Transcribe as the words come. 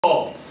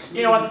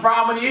You know what the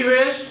problem with you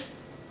is?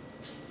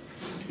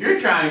 You're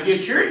trying to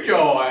get your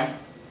joy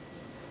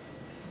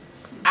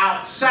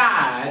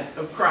outside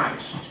of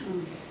Christ.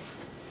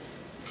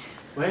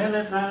 Well,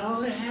 if I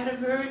only had a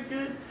very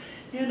good,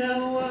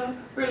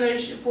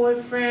 relationship,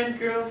 boyfriend,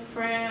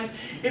 girlfriend,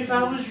 if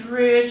I was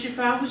rich, if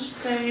I was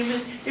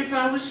famous, if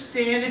I was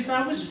thin, if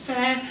I was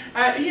fat,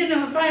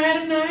 if I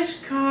had a nice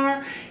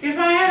car, if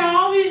I had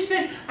all these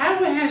things, I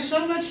would have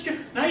so much joy.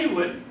 No, you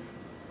wouldn't.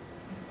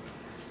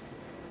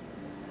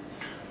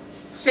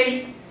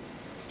 See,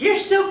 you're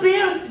still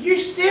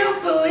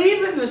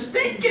believing the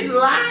stinking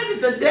lie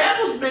that the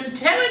devil's been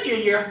telling you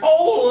your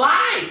whole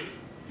life.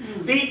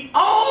 The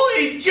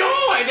only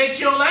joy that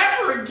you'll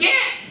ever get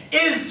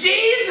is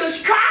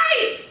Jesus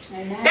Christ.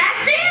 Amen.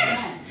 That's it.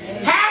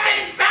 Amen.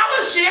 Having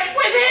fellowship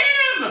with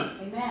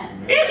Him.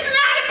 Amen. It's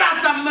not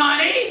about the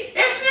money.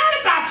 It's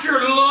not about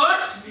your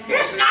looks. Amen.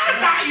 It's not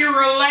about your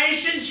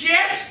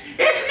relationships.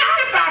 It's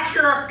not about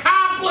your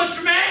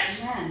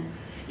accomplishments. Amen.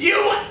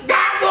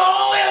 That will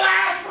only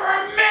last for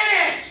a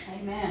minute.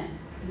 Amen.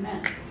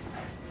 Amen.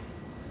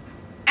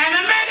 And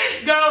the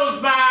minute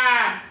goes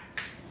by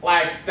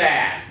like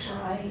that.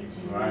 Right.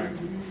 Right.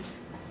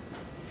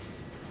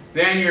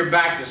 Then you're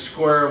back to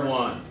square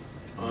one.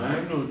 I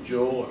have no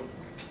joy.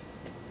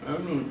 I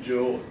have no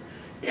joy.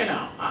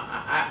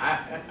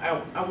 I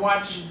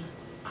watch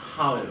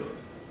Hollywood,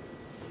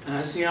 and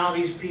I see all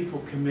these people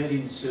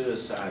committing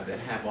suicide that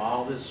have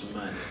all this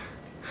money.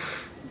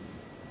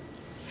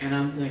 And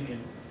I'm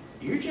thinking,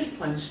 you're just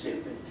plain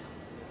stupid.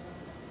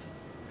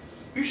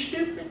 You're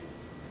stupid.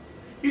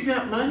 You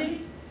got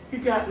money, you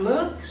got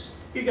looks,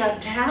 you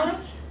got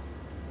talent.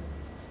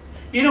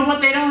 You know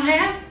what they don't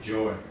have?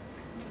 Joy.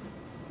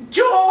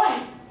 Joy.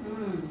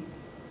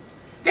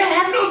 They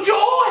have no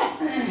joy.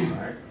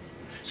 Right.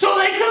 So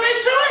they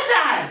commit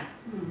suicide.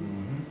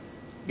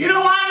 You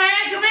know why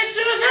man commits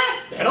suicide?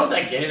 They don't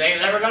think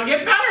anything's ever going to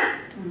get better.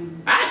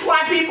 That's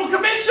why people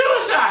commit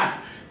suicide.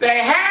 They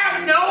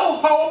have no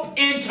hope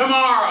in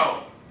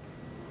tomorrow.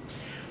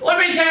 Let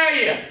me tell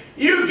you,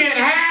 you can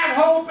have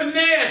hope in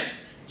this.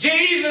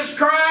 Jesus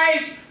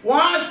Christ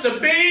wants to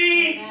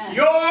be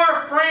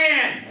your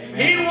friend. Amen.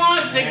 He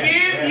wants to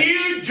give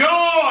you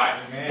joy.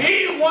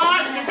 He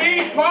wants to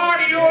be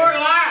part of your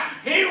life.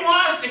 He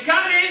wants to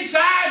come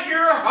inside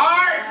your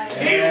heart.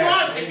 He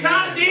wants to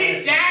come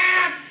deep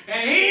down.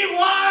 And He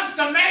wants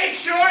to make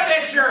sure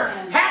that you're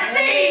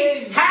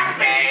happy,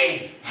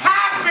 happy,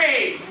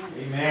 happy.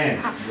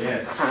 Amen.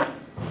 Yes.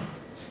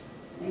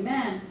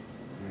 Amen.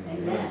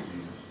 Amen.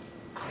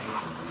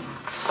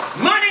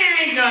 Money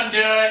ain't gonna do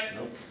it.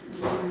 Nope.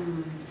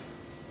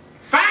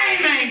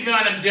 Fame ain't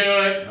gonna do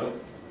it.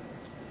 Nope.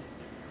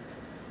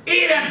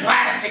 Even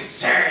plastic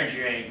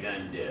surgery ain't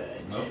gonna do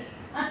it. Nope.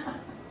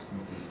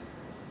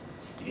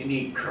 You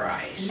need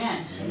Christ.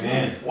 Amen.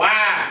 Amen.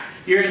 Why?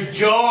 Your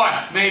joy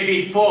may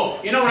be full.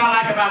 You know what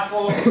I like about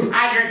full?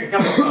 I drink a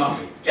cup of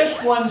coffee.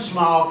 Just one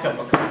small cup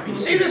of coffee.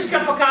 See this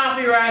cup of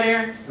coffee right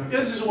here?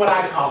 This is what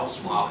I call a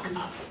small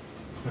cup.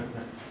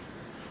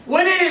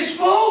 When it is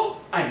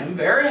full, I am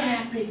very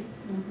happy.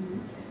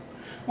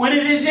 When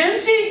it is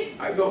empty,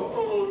 I go,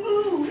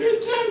 oh no,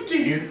 it's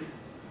empty.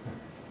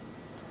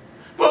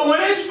 But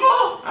when it's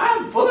full,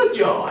 I'm full of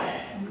joy.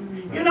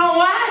 You know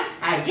why?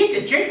 I get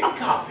to drink my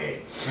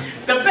coffee.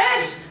 The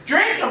best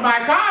drink of my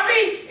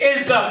coffee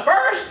is the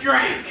first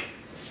drink.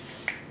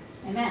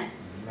 Amen.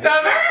 The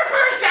very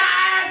first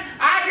time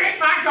I drink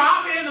my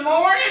coffee in the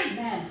morning,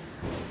 Amen.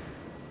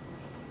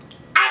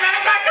 I've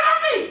had my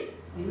coffee.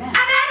 Amen. I'm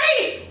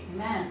happy.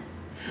 Amen.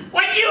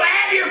 When you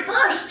have your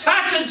first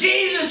touch of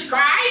Jesus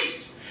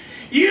Christ,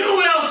 you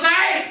will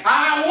say,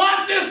 I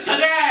want this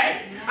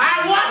today.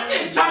 I want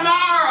this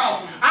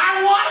tomorrow.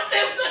 I want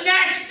this the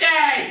next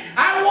day.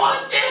 I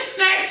want this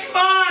next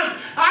month.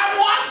 I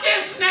want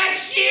this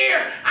next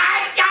year.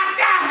 I got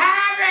to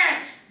have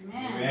it.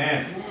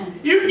 Amen. Amen.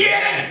 You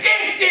get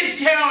addicted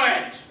to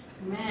it.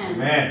 Amen.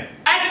 Amen.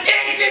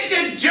 Addicted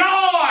to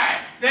joy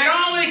that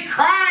only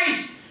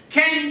Christ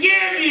can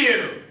give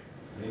you.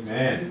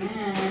 Amen.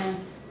 Amen.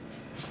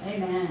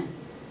 Amen.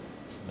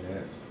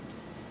 Yes.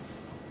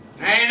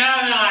 Ain't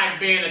nothing like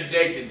being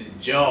addicted to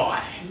joy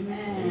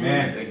Amen.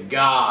 Amen. that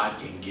God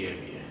can give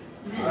you.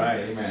 Amen.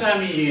 Right. Amen.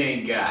 Some of you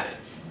ain't got it.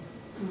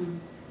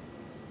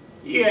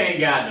 You ain't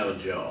got no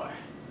joy.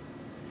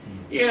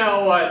 You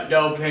know what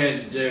dope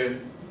heads do?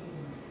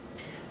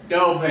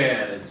 Dope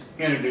heads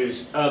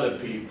introduce other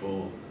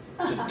people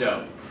to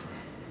dope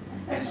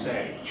and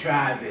say,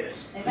 try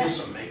this. This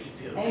will make you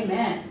feel good.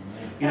 Amen.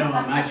 You know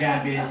what my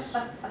job is?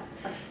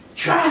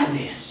 Try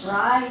this.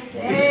 Right.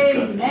 This is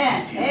gonna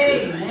Amen. make you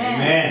feel good.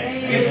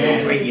 Amen. It's going to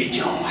Amen. bring you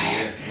joy.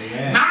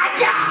 Amen. My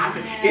job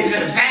is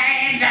the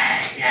same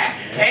thing.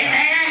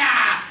 Amen.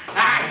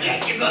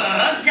 Get your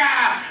book.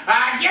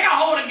 Get a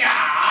hold of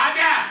God.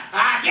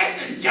 Get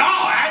some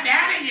joy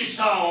down in your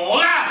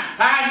soul.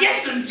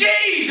 Get some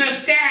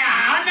Jesus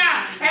down.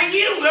 And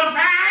you will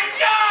find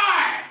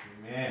joy.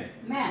 Amen.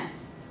 Amen.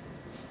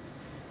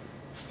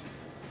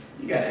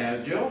 You got to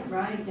have joy.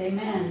 Right.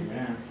 Amen.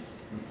 Amen.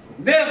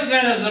 This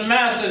then is the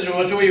message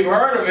which we've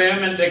heard of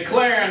him and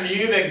declare unto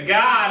you that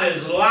God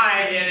is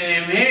light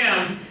and in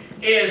him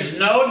is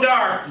no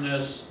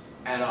darkness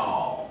at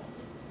all.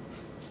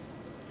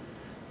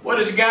 What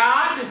is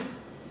God?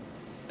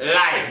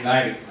 Light.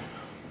 Light.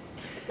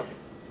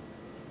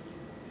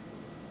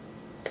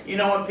 You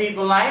know what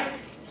people like?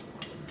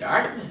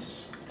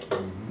 Darkness.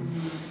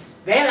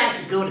 They like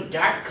to go to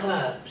dark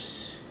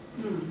clubs.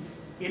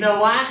 You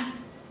know why?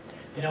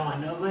 They don't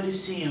want nobody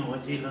seeing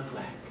what they look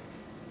like.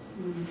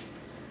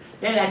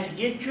 They like to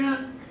get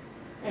drunk,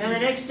 and the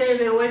next day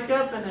they wake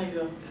up and they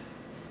go,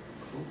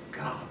 oh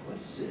God, what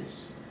is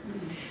this?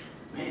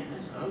 Man,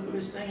 that's the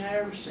ugliest thing I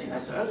ever seen.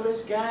 That's the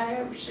ugliest guy I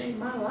ever seen in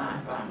my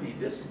life. I mean,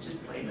 this is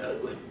just plain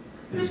ugly.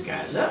 This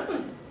guy's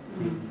ugly.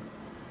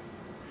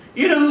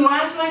 You know who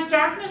else likes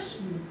darkness?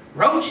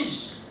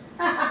 Roaches.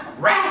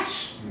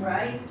 Rats.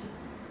 Right.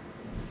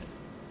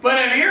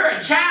 But if you're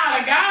a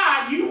child of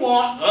God, you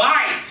want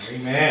light.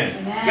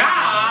 Amen.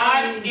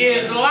 God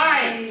is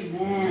light.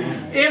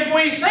 Amen. If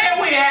we say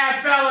we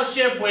have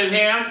fellowship with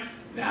him,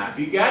 now if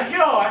you got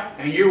joy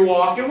and you're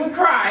walking with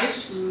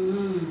Christ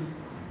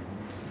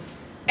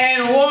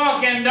and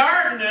walk in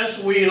darkness,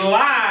 we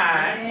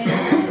lie.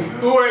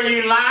 Who are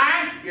you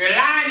lying? You're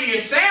lying to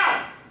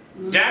yourself,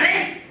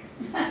 dummy.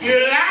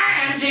 You're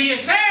lying to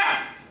yourself.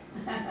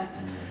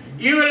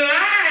 You're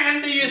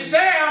lying to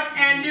yourself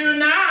and do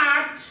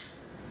not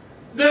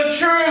the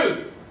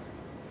truth.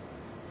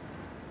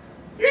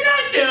 You're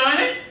not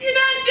doing it. You're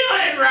not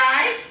doing it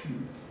right.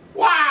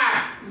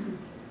 Why?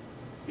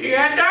 You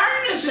got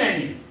darkness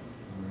in you.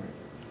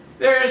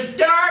 There's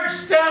dark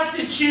stuff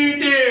that you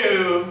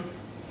do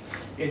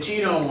that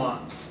you don't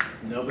want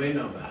nobody to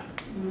know about.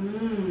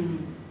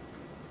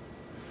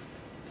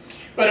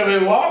 But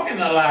if we walk in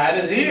the light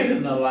as he is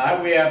in the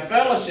light, we have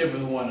fellowship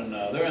with one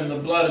another, and the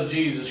blood of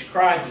Jesus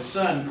Christ, his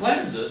Son,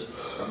 cleanses us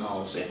from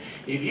all sin.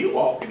 If you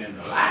walking in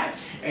the light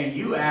and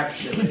you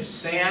actually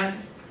sin,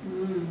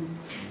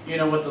 you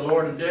know what the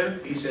Lord will do?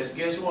 He says,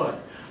 guess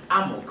what?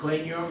 I'm going to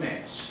clean your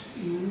mess.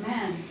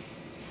 Amen.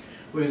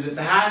 We was at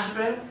the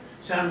hospital,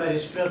 somebody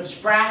spilled the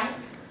Sprite,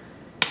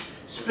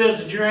 spilled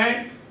the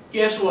drink.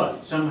 Guess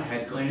what? Somebody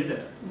had to clean it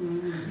up.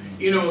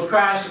 You know what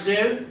Christ will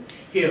do?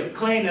 He'll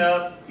clean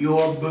up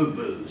your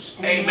boo-boos.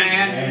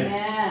 Amen.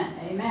 Amen.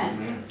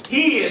 Amen.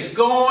 He is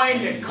going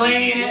to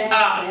clean it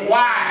up.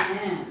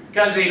 Why?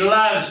 Because he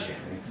loves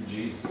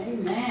you.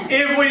 Amen.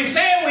 If we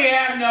say we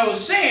have no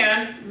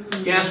sin,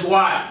 guess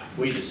what?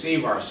 We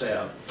deceive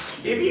ourselves.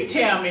 If you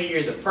tell me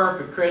you're the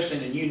perfect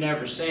Christian and you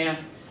never sin,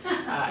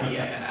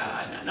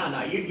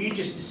 no, you're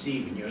just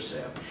deceiving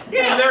yourself.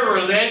 You know, there are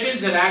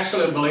religions that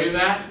actually believe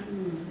that.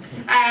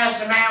 I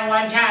asked a man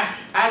one time,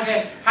 I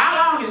said,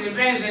 how long has it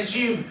been since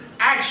you've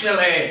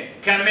actually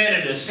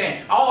committed a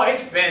sin? Oh,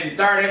 it's been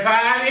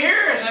 35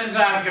 years since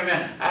I've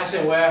committed. I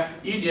said, well,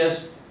 you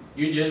just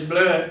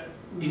blew it.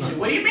 He said,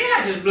 what do you mean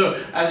I just blew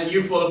it? I said,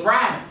 you're full of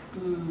pride.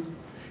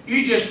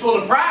 You just full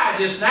of pride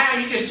just now.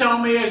 You just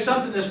told me it's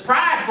something that's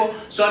prideful,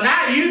 so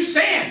now you've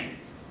sinned.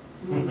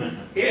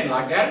 He didn't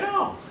like that at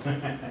all.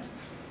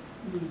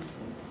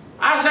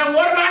 I said,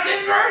 what about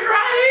this verse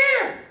right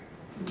here?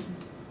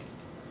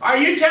 Are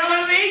you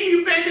telling me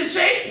you've been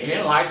deceived? He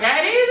didn't like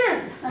that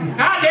either.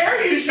 How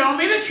dare you show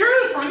me the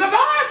truth from the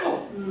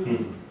Bible?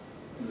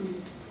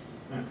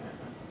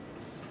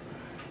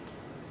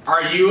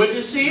 Are you a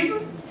deceiver?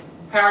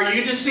 Are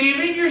you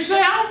deceiving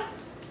yourself?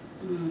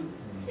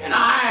 You know,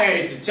 I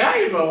hate to tell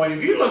you, but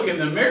if you look in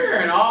the mirror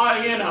and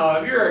all, you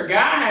know, if you're a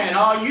guy and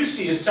all you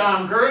see is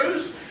Tom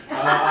Cruise,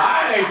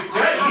 I hate to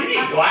tell you,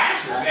 you need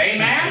glasses,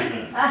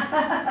 amen?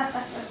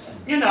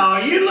 You know,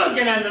 you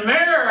looking in the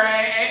mirror,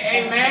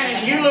 amen,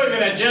 and you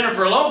looking at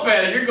Jennifer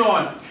Lopez, you're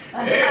going,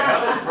 yeah,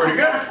 that looks pretty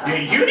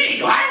good. You need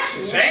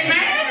glasses,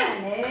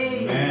 amen?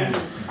 Amen.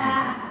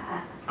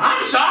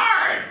 I'm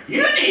sorry,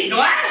 you need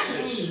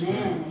glasses.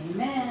 Amen.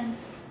 Amen.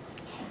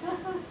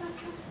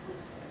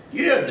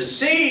 You have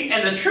deceived,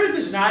 and the truth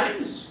is not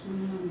in us.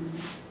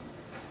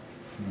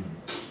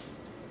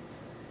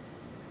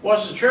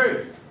 What's the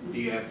truth? Do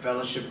you have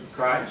fellowship with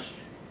Christ?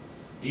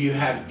 Do you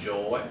have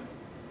joy?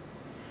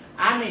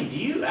 I mean, do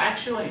you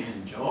actually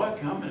enjoy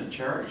coming to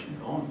church and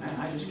going, man,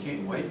 I just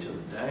can't wait till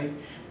the day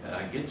that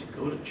I get to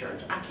go to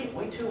church. I can't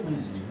wait till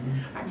Wednesday.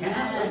 I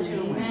cannot wait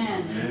till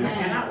Wednesday. I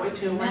cannot wait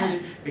till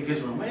Wednesday,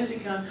 because when Wednesday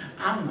comes,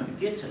 I'm going to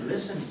get to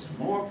listen to some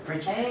more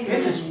preaching. Isn't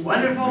this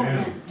wonderful?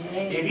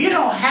 If you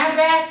don't have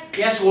that,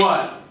 guess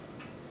what?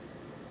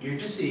 You're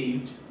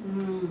deceived.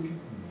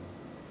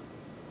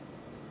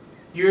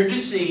 You're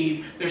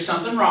deceived. There's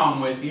something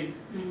wrong with you.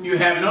 You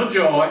have no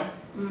joy.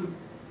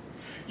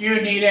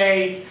 You need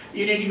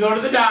to go to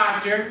the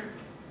doctor,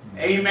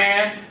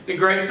 amen, the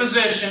great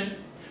physician,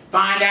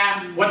 find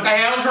out what the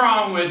hell's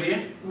wrong with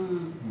you,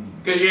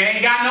 because you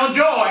ain't got no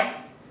joy.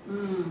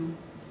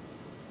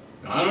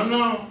 I don't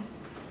know.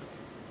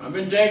 I've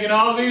been taking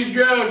all these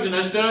drugs and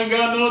I still ain't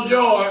got no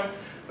joy.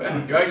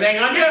 Well, drugs ain't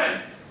gonna do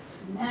it.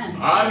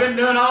 I've been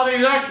doing all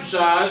these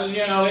exercises,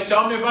 you know, they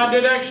told me if I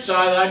did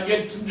exercise I'd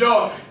get some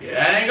joy. Yeah,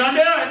 that ain't gonna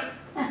do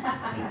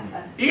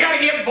it. You got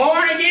to get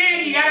born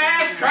again. You got to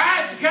ask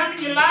Christ to come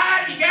in your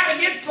life. You got to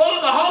get full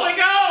of the Holy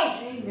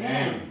Ghost.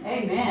 Amen.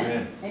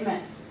 Amen.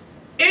 Amen.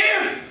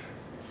 If,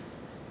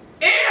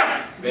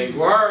 big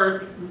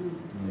word,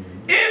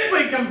 if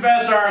we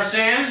confess our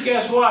sins,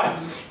 guess what?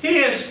 He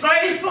is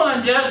faithful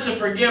and just to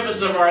forgive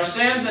us of our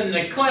sins and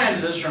to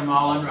cleanse us from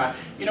all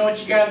unrighteousness. You know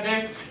what you got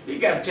to do? You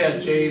got to tell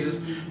Jesus,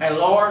 hey,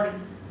 Lord,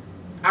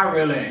 I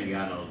really ain't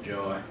got no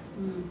joy.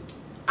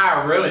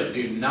 I really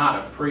do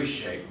not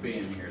appreciate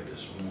being here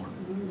this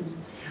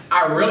morning.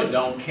 I really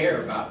don't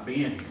care about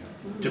being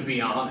here, to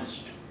be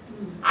honest.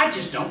 I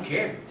just don't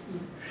care.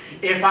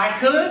 If I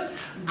could,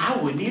 I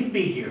wouldn't even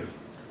be here.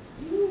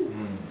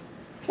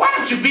 Why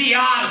don't you be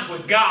honest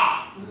with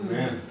God?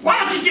 Amen. Why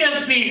don't you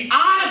just be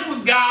honest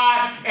with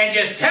God and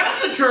just tell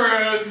Him the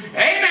truth?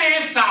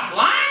 Amen. Stop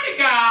lying to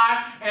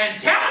God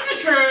and tell Him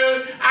the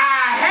truth.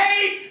 I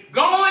hate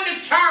going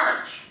to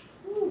church.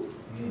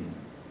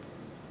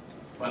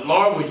 But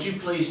Lord, would you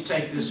please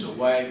take this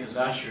away, because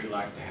I sure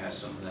like to have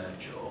some of that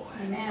joy.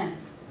 Amen.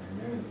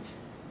 Amen.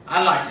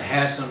 I'd like to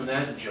have some of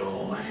that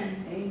joy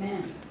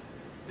Amen.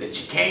 that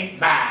you can't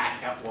buy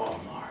at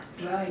Walmart.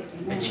 Right.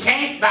 Amen. That you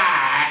can't buy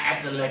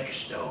at the liquor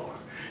store.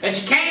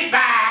 That you can't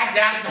buy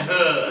down at the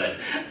hood.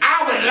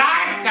 I would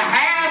like to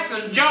have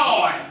some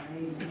joy.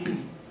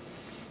 Amen.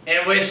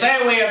 If we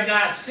say we have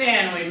not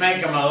sinned, we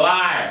make Him a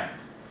liar.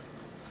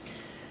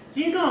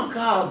 You gonna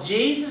call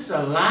Jesus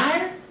a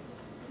liar?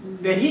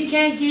 That He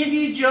can't give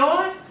you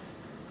joy?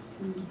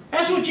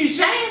 That's what you're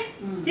saying?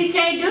 He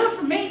can't do it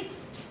for me.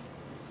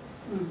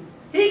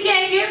 He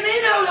can't give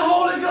me no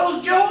Holy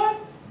Ghost joy.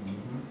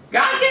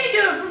 God can't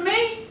do it for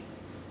me.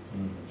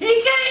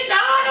 He can't, no,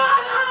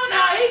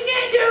 He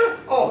can't do it.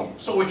 Oh,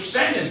 so what you're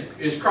saying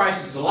is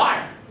Christ is a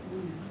liar.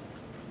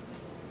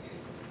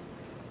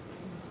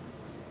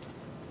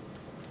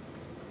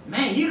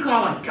 Man, you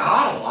calling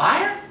God a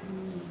liar?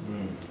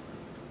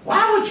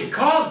 Why would you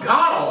call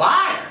God a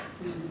liar?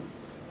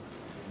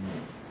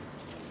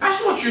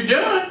 That's what you're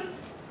doing.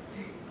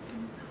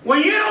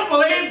 When you don't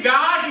believe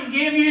God can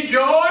give you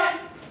joy,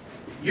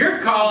 you're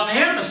calling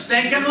Him a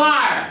stinking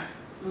liar.